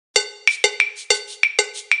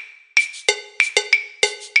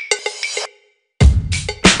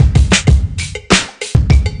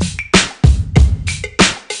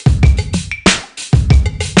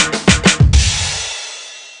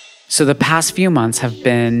So the past few months have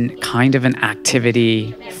been kind of an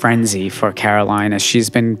activity frenzy for Caroline as she's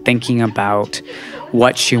been thinking about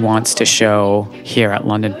what she wants to show here at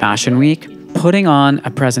London Fashion Week. Putting on a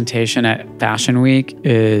presentation at Fashion Week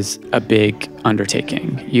is a big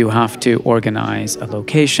undertaking. You have to organize a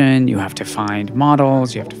location, you have to find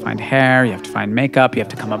models, you have to find hair, you have to find makeup, you have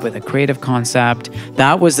to come up with a creative concept.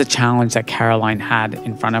 That was the challenge that Caroline had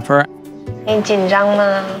in front of her. 你紧张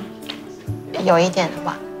吗？有一点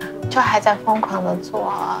吧，就还在疯狂的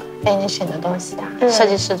做 finishing 的东西啊，设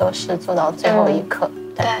计师都是做到最后一刻。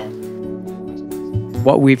对。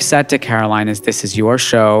What we've said to Caroline is this is your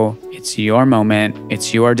show, it's your moment,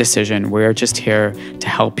 it's your decision. We're just here to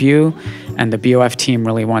help you. And the BoF team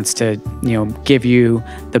really wants to, give you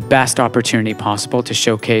the best opportunity possible to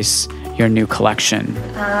showcase your new collection.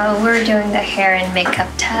 We're doing the hair and makeup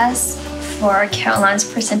test for Caroline's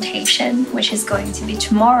presentation, which is going to be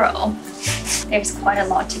tomorrow. There's quite a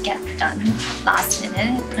lot to get done last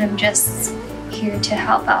minute. I'm just here to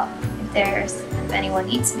help out if anyone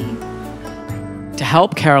needs me. To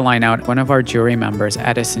help Caroline out, one of our jury members,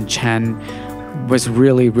 Edison Chen, was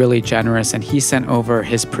really, really generous, and he sent over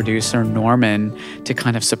his producer, Norman, to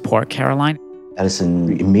kind of support Caroline.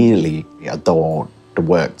 Edison immediately adored the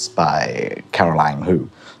works by Caroline Hu.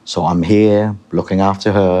 So I'm here looking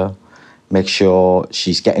after her, make sure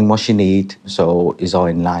she's getting what she needs, so it's all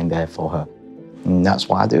in line there for her. And that's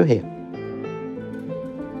what I do here.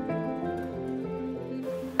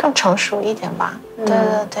 更成熟一点吧，对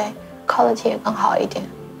对对。quality 也更好一点，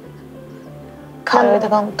考虑的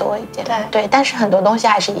更多一点。对，但是很多东西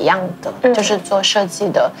还是一样的，就是做设计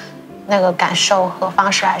的那个感受和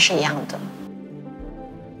方式还是一样的。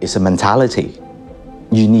It's a mentality.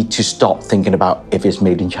 You need to stop thinking about if it's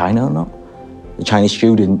made in China or not. The Chinese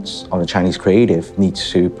students or the Chinese creative need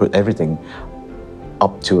to put everything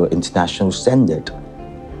up to an international standard.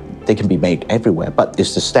 They can be made everywhere, but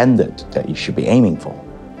it's the standard that you should be aiming for.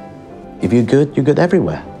 If you're good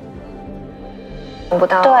everywhere.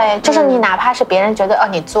 对，就是你哪怕是别人觉得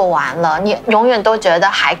你做完了，你永远都觉得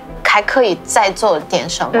还可以再做点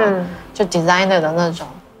什么，就 designer 的那种。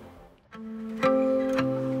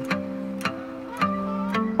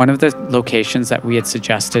One of the locations that we had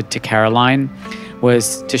suggested to Caroline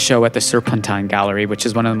was to show at the Serpentine Gallery, which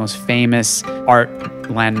is one of the most famous art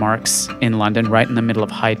landmarks in London, right in the middle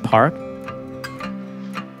of Hyde Park.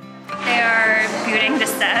 They are building the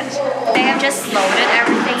set. They have just loaded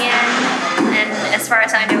everything in. And as far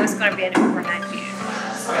as I know, it's going to be an overnight view.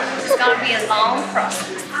 So it's going to be a long process.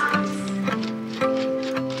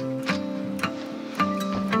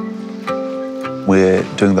 We're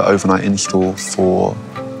doing the overnight install for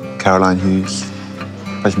Caroline Hu's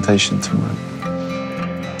presentation tomorrow.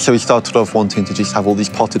 So we started off wanting to just have all these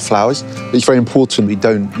potted flowers. It's very important we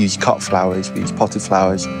don't use cut flowers, we use potted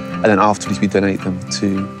flowers. And then afterwards we donate them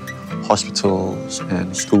to hospitals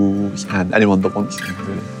and schools and anyone that wants them,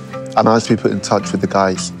 really. I managed to be put in touch with the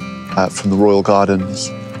guys from the Royal Gardens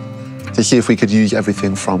to see if we could use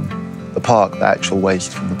everything from the park, the actual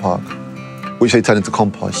waste from the park, which they turn into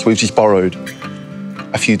compost. We've just borrowed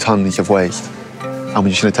a few tons of waste and we're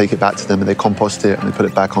just going to take it back to them and they compost it and they put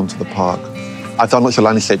it back onto the park. I've done lots of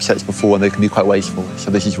landscape sets before and they can be quite wasteful, so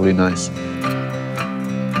this is really nice.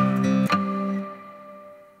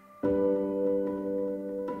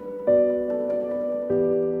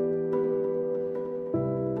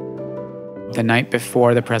 The night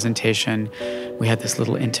before the presentation, we had this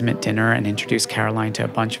little intimate dinner and introduced Caroline to a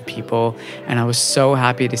bunch of people. And I was so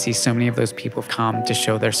happy to see so many of those people come to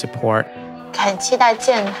show their support. 很期待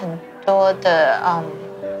见很多的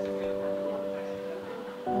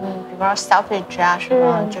比方说 Selfridge 啊什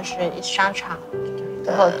么，就是商场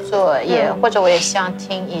合作也，或者我也希望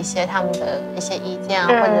听一些他们的一些意见啊，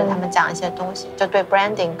或者他们讲一些东西，就对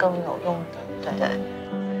branding 更有用的。对。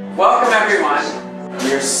Welcome everyone.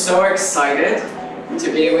 We are so excited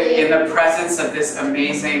to be in the presence of this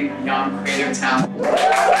amazing young creative talent.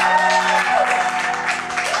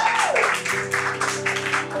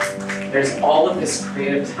 There's all of this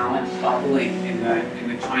creative talent bubbling in the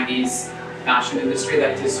Chinese fashion industry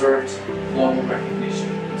that deserves global recognition.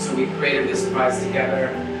 So we created this prize together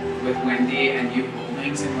with Wendy and Youth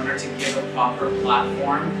Holdings in order to give a proper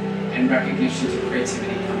platform and recognition to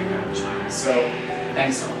creativity coming out of China. So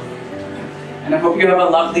thanks so much. And I hope you have a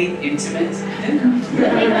lovely, intimate dinner.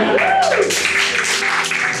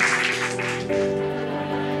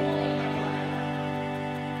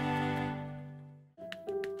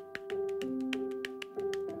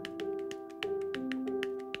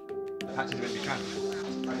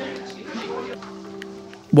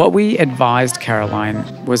 What we advised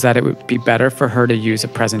Caroline was that it would be better for her to use a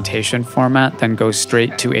presentation format than go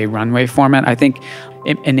straight to a runway format. I think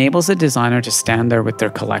it enables a designer to stand there with their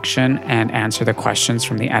collection and answer the questions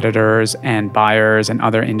from the editors and buyers and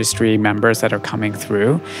other industry members that are coming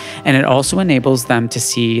through. And it also enables them to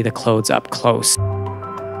see the clothes up close.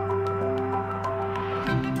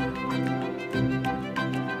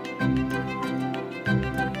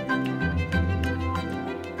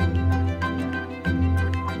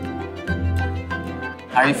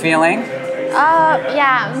 How are you feeling?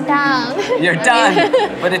 Yeah, I'm done. You're done,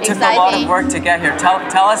 but it took a lot of work to get here.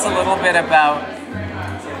 Tell us a little bit about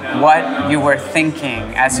what you were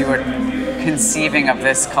thinking as you were conceiving of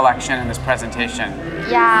this collection and this presentation.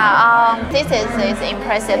 Yeah, this is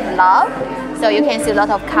impressive love. So you can see a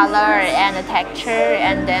lot of color and the texture,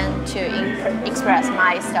 and then to express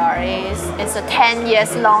my stories. It's a 10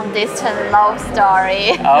 years long distance love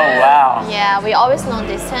story. Oh, wow. Yeah, we always long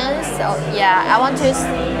distance. So yeah, I want to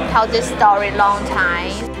tell this story long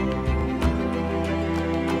time.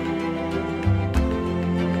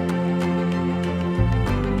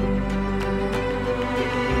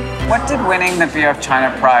 What did winning the BoF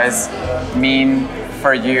China Prize mean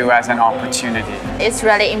for you as an opportunity? It's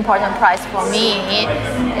really important prize for me.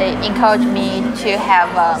 It encouraged me to have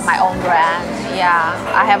my own brand. Yeah,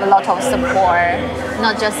 I have a lot of support,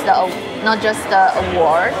 not just the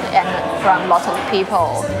award, and from lots of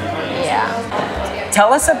people. Yeah.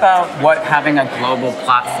 Tell us about what having a global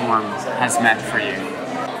platform has meant for you.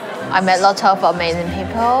 I met lots of amazing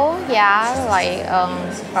people, yeah, like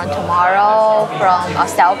from tomorrow, from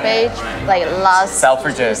Selfridge, like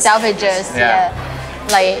Selfridges, yeah.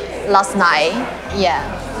 Like last night, yeah.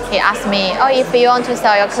 He asked me, oh, if you want to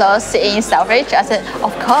sell your clothes in Selfridge, I said,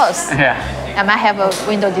 of course. Yeah. I might have a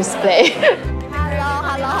window display. Hello.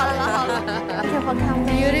 Thank you for coming.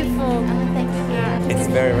 Beautiful. Oh, thank you. It's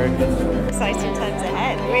very, very good. Exciting times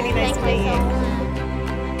ahead. Really nice to meet you.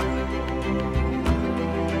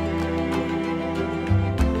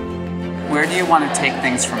 Where do you want to take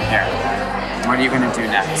things from here? What are you going to do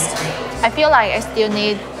next? I feel like I still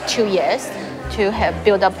need 2 years to have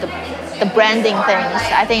built up the branding things.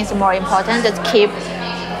 I think it's more important to keep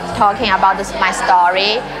talking about my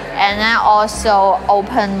story, and then also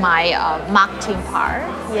open my marketing part.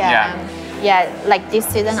 Yeah. Like this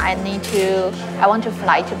season, I want to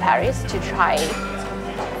fly to Paris to try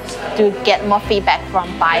to get more feedback from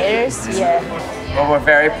buyers. Yeah. Well, we're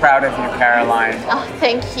very proud of you, Caroline. Oh,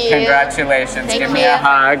 thank you. Congratulations. Thank Give me a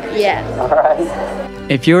hug. Yeah. All right.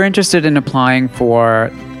 If you're interested in applying for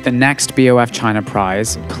the next BoF China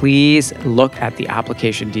Prize, please look at the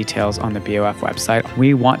application details on the BoF website.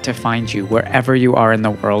 We want to find you wherever you are in the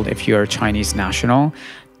world if you're a Chinese national,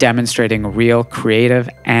 demonstrating real creative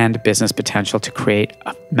and business potential to create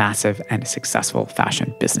a massive and successful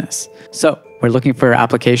fashion business. So we're looking for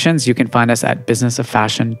applications. You can find us at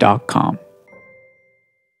businessoffashion.com.